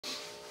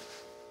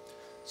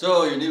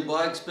So your new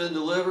bike's been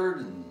delivered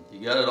and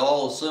you got it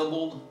all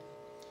assembled.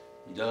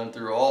 You done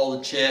through all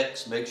the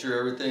checks, make sure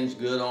everything's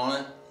good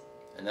on it.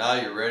 And now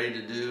you're ready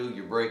to do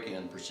your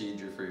break-in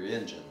procedure for your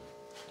engine.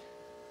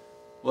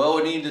 Well,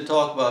 we need to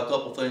talk about a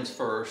couple things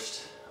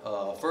first.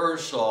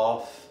 First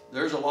off,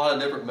 there's a lot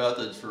of different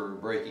methods for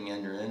breaking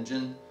in your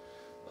engine.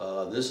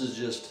 This is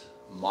just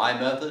my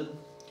method.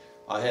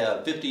 I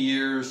have 50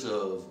 years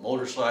of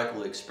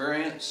motorcycle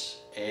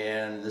experience,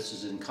 and this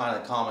is in kind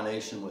of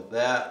combination with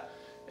that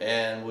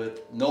and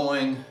with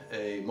knowing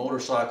a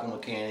motorcycle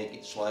mechanic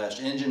slash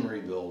engine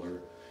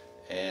rebuilder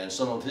and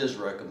some of his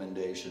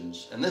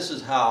recommendations. And this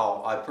is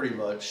how I pretty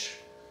much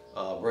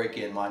break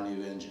in my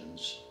new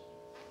engines.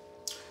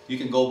 You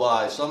can go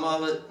by some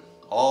of it,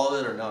 all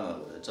of it, or none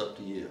of it. It's up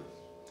to you.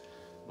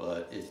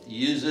 But if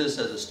you use this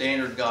as a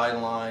standard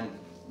guideline,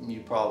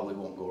 you probably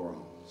won't go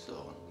wrong.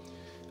 So,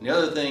 and the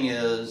other thing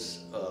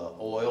is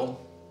oil.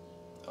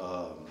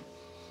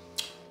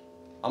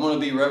 I'm going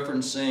to be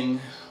referencing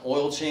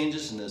oil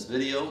changes in this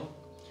video,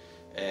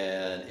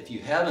 and if you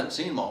haven't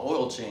seen my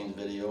oil change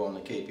video on the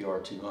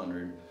KPR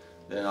 200,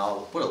 then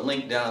I'll put a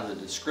link down in the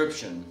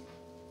description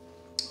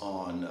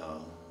on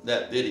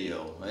that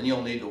video, and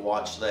you'll need to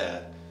watch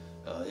that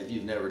if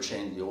you've never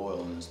changed the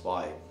oil in this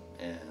bike.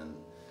 And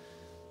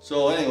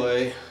so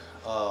anyway,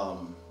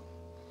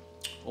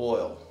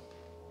 oil.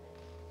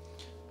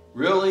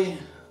 Really,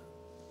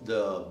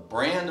 the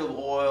brand of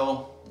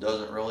oil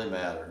doesn't really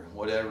matter,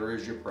 whatever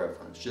is your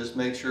preference. Just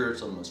make sure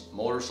it's a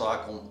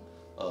motorcycle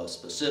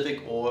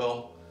specific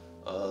oil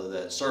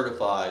that's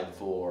certified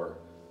for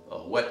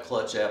wet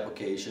clutch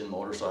application,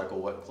 motorcycle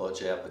wet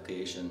clutch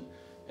application,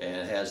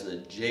 and has the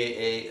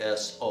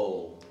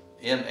JASO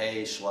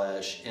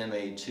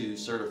MA/MA2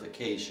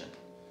 certification.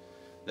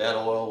 That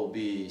oil will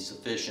be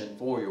sufficient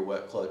for your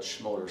wet clutch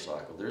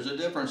motorcycle. There's a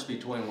difference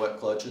between wet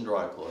clutch and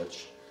dry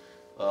clutch.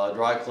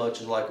 Dry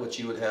clutch is like what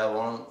you would have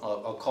on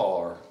a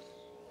car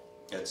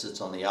that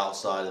sits on the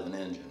outside of an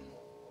engine.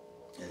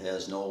 It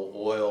has no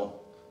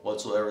oil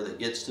whatsoever that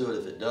gets to it.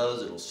 If it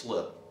does, it'll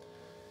slip.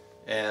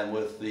 And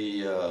with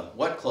the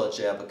wet clutch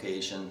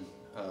application,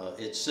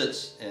 it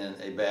sits in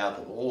a bath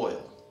of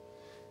oil,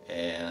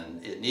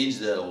 and it needs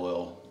that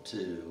oil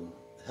to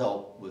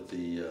help with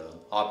the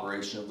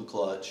operation of the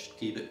clutch,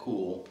 keep it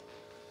cool.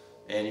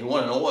 And you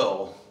want an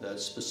oil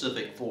that's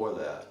specific for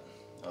that.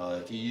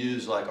 If you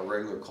use like a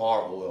regular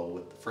car oil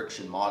with the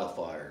friction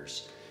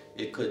modifiers,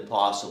 it could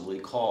possibly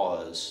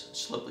cause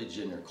slippage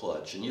in your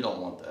clutch, and you don't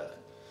want that.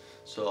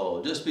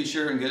 So just be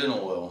sure and get an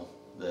oil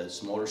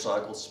that's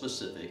motorcycle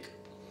specific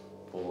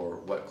for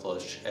wet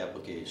clutch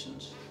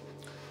applications.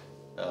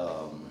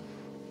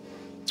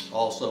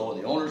 Also, in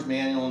the owner's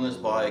manual on this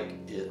bike,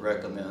 it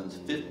recommends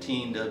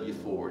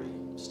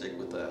 15W40. Stick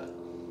with that.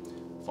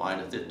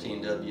 Find a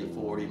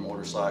 15W40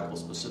 motorcycle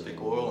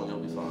specific oil and you'll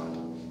be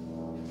fine.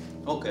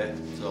 Okay,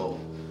 so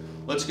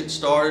let's get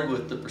started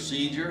with the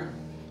procedure.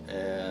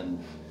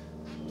 And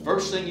the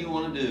first thing you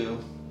want to do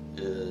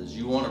is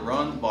you want to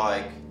run the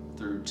bike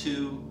through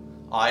 2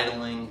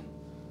 idling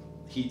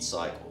heat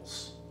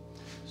cycles.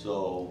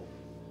 So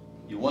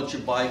you want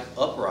your bike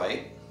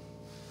upright.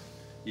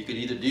 You could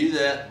either do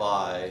that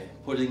by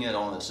putting it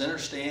on the center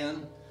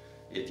stand.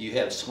 If you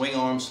have swing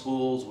arm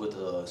spools with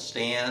a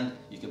stand,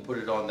 you can put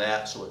it on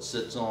that so it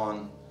sits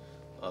on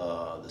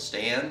the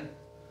stand.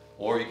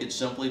 Or you could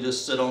simply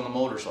just sit on the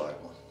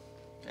motorcycle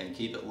and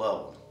keep it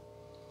level.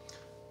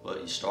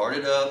 But you start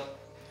it up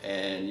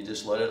and you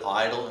just let it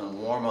idle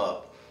and warm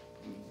up,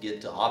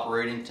 get to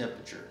operating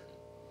temperature.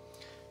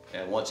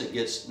 And once it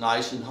gets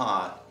nice and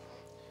hot,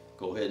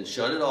 go ahead and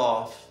shut it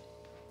off.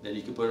 Then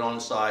you can put it on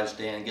the side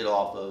stand, get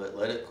off of it,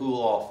 let it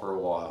cool off for a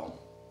while.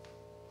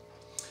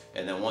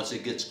 And then once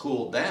it gets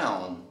cooled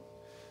down,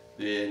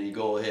 then you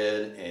go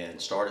ahead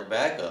and start it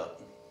back up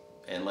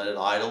and let it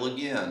idle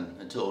again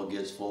until it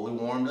gets fully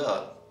warmed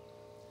up.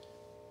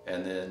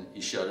 And then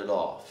you shut it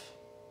off.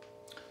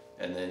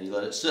 And then you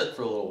let it sit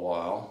for a little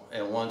while.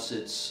 And once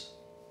it's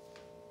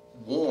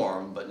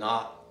warm but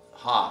not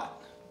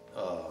hot,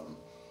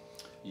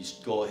 you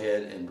go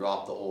ahead and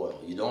drop the oil.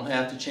 You don't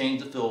have to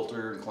change the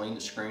filter and clean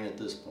the screen at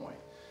this point.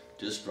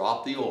 Just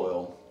drop the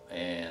oil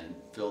and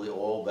fill the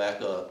oil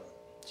back up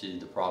to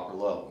the proper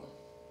level.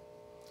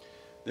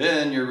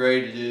 Then you're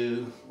ready to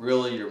do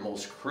really your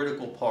most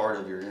critical part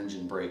of your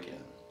engine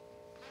break-in.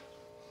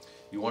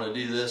 You want to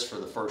do this for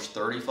the first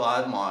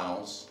 35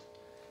 miles.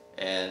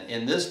 And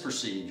in this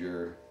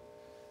procedure,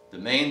 the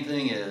main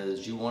thing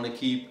is you want to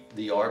keep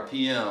the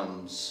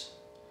RPMs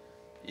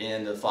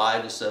in the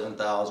 5,000 to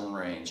 7,000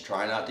 range.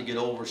 Try not to get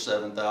over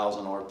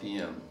 7,000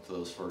 RPM for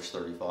those first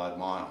 35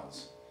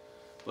 miles.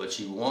 But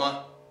you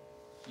want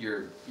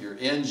your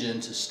engine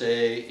to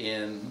stay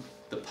in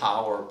the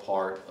power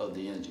part of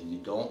the engine. You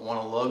don't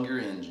want to lug your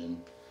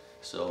engine.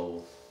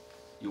 So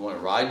you want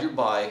to ride your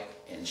bike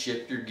and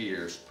shift your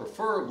gears.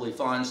 Preferably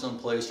find some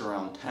place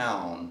around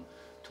town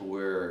to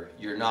where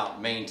you're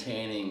not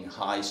maintaining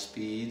high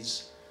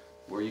speeds,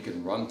 where you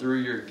can run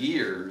through your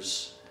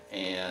gears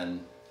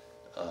and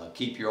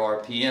keep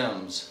your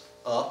RPMs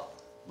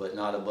up, but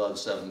not above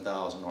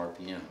 7,000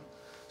 RPM.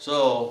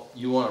 So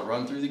you want to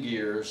run through the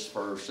gears,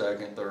 first,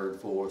 second, third,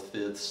 fourth,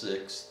 fifth,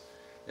 sixth,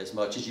 as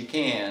much as you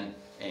can,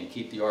 and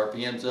keep the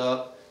RPMs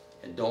up,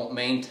 and don't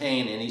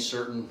maintain any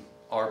certain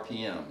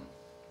RPM.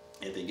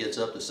 If it gets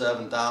up to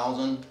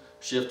 7,000,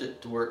 shift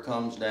it to where it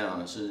comes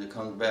down. As soon as it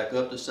comes back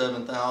up to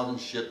 7,000,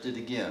 shift it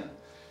again.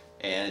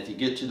 And if you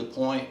get to the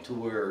point to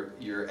where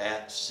you're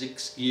at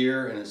 6th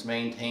gear and it's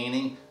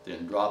maintaining,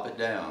 then drop it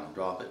down,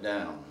 drop it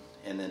down.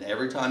 And then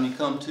every time you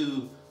come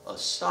to a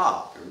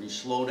stop or you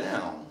slow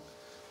down,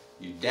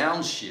 you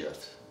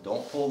downshift.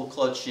 Don't pull the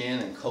clutch in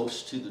and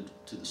coast to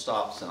the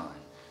stop sign.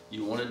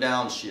 You want to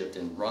downshift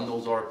and run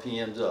those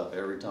RPMs up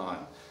every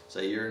time.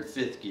 Say you're in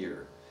 5th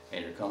gear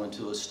and you're coming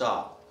to a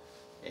stop,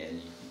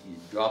 and you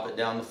drop it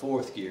down to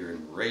 4th gear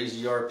and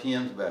raise the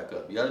RPMs back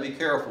up. You got to be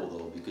careful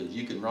though, because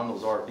you can run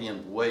those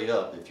RPMs way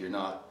up if you're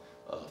not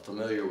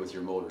familiar with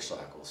your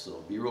motorcycle.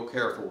 So be real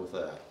careful with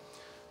that.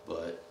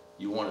 But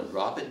you want to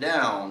drop it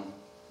down,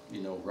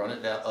 you know, run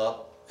it down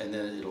up, and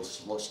then it'll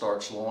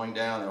start slowing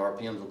down. The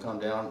RPMs will come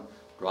down.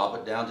 Drop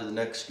it down to the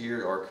next gear,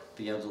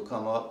 the RPMs will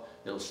come up.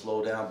 It'll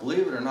slow down.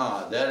 Believe it or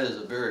not, that is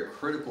a very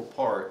critical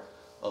part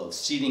of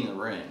seating the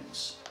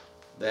rings.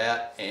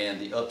 That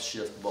and the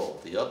upshift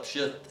both. The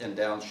upshift and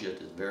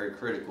downshift is very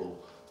critical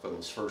for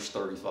those first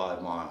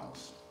 35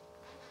 miles.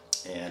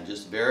 And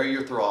just vary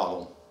your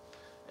throttle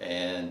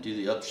and do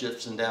the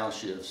upshifts and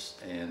downshifts,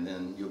 and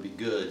then you'll be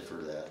good for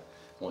that.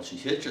 Once you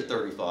hit your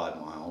 35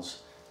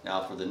 miles,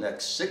 now for the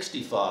next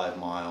 65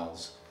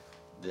 miles,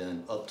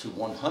 then up to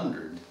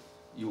 100,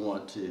 you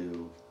want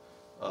to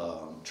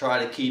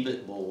try to keep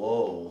it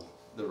below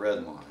the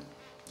red line.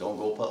 Don't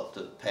go up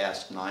to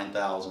past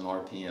 9,000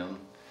 RPM,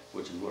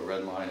 which is what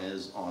red line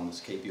is on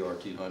this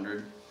KPR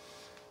 200.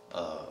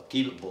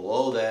 Keep it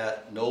below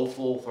that, no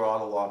full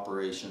throttle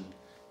operation,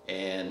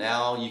 and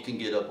now you can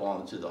get up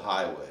onto the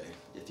highway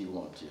if you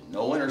want to.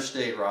 No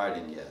interstate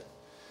riding yet,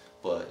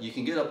 but you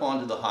can get up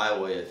onto the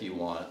highway if you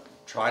want.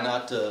 Try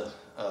not to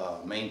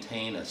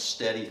maintain a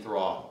steady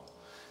throttle.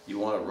 You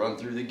want to run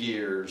through the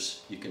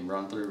gears. You can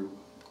run through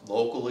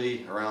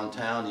locally around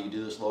town. You can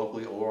do this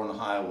locally or on the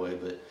highway,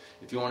 but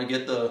if you want to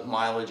get the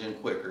mileage in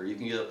quicker, you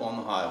can get up on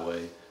the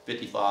highway.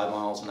 55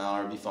 miles an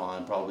hour would be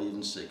fine, probably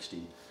even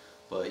 60.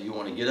 But you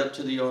want to get up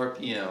to the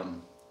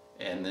RPM,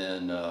 and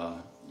then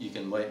you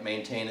can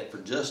maintain it for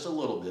just a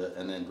little bit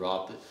and then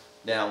drop it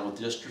down with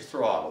just your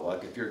throttle.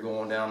 Like if you're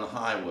going down the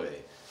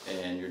highway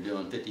and you're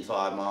doing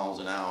 55 miles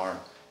an hour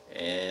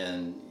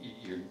and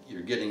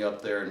you're getting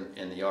up there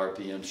and the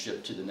RPM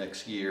shift to the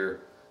next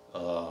gear,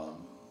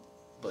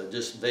 but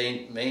just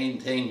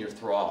maintain your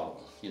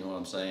throttle. You know what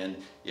I'm saying?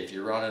 If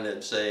you're running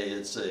at, say,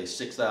 it's a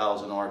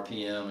 6,000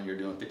 RPM and you're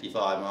doing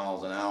 55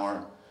 miles an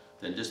hour,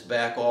 then just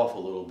back off a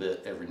little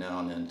bit every now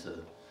and then to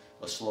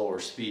a slower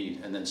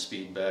speed, and then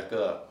speed back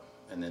up,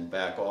 and then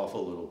back off a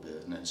little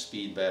bit, and then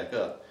speed back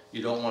up.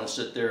 You don't want to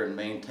sit there and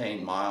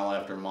maintain mile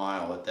after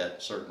mile at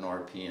that certain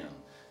RPM.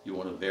 You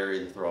want to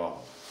vary the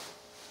throttle.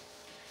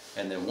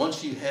 And then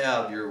once you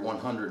have your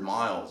 100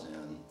 miles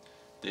in,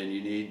 then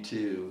you need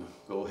to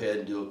go ahead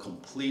and do a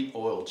complete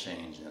oil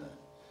change in it.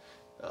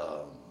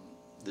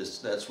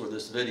 That's where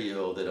this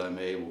video that I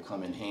made will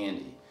come in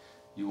handy.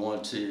 You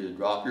want to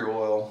drop your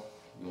oil,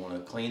 you want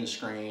to clean the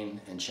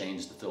screen and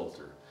change the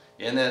filter.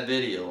 In that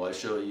video I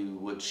show you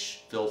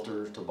which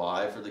filter to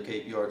buy for the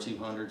KPR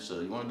 200, so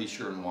you want to be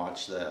sure and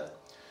watch that.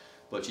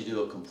 But you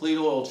do a complete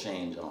oil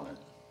change on it,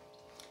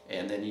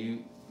 and then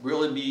you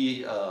really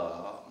be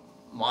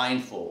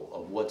mindful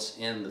of what's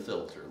in the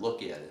filter.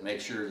 Look at it, make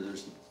sure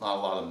there's not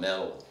a lot of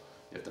metal.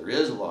 If there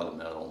is a lot of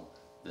metal,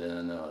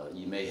 then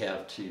you may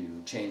have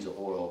to change the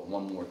oil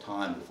one more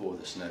time before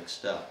this next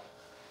step.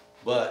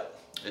 But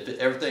if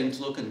everything's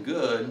looking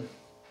good,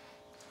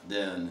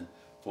 then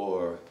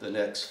for the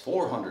next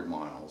 400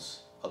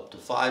 miles, up to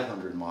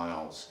 500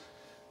 miles,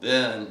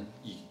 then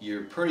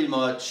you're pretty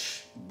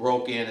much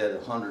broke in at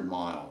 100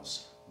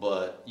 miles,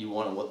 but you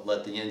want to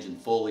let the engine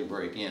fully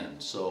break in.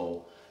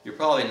 So you're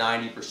probably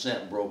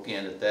 90% broke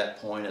in at that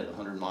point at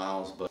 100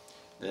 miles, but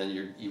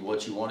then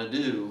what you want to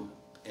do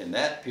in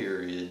that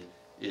period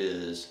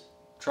is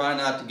try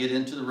not to get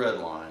into the red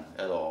line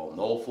at all.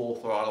 No full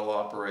throttle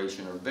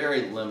operation, or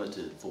very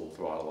limited full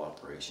throttle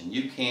operation.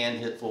 You can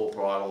hit full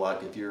throttle,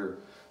 like if you're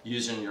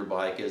using your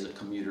bike as a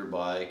commuter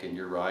bike and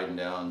you're riding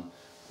down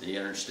the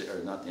interstate,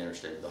 or not the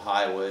interstate, the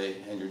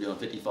highway, and you're doing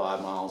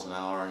 55 miles an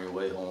hour on your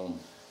way home,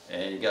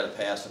 and you got to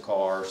pass a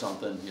car or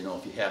something. You know,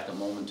 if you have to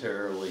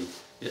momentarily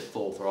hit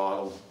full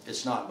throttle,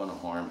 it's not going to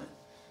harm it.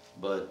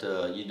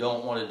 But you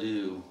don't want to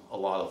do a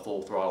lot of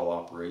full throttle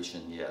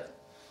operation yet.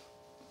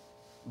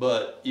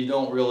 But you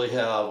don't really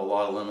have a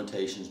lot of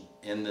limitations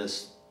in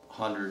this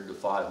 100 to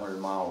 500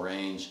 mile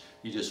range.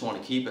 You just want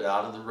to keep it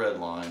out of the red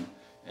line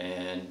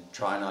and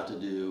try not to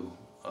do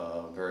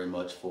very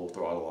much full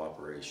throttle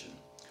operation.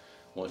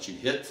 Once you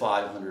hit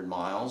 500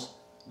 miles,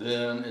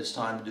 then it's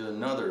time to do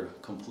another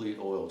complete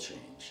oil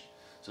change.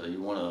 So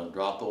you want to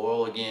drop the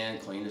oil again,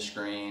 clean the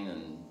screen,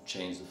 and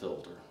change the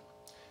filter.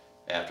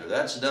 After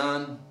that's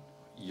done,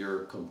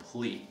 you're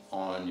complete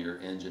on your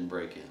engine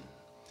break-in.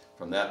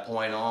 From that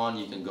point on,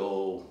 you can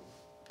go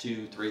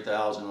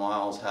 2,000–3,000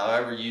 miles,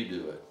 however you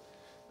do it,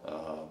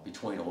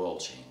 between oil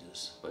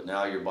changes. But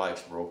now your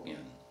bike's broke in.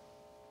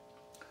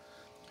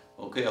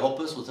 Okay, I hope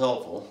this was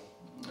helpful.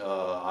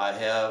 I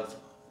have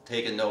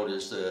taken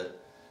notice that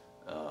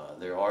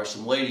there are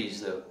some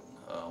ladies that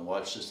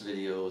watch these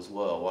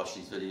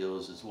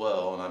videos as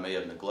well, and I may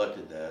have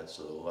neglected that.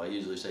 So I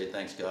usually say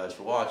thanks guys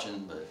for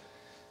watching, but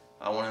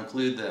I want to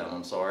include them.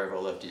 I'm sorry if I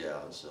left you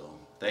out. So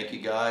thank you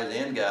guys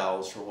and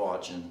gals for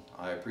watching.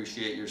 I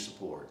appreciate your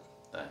support.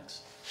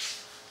 Thanks.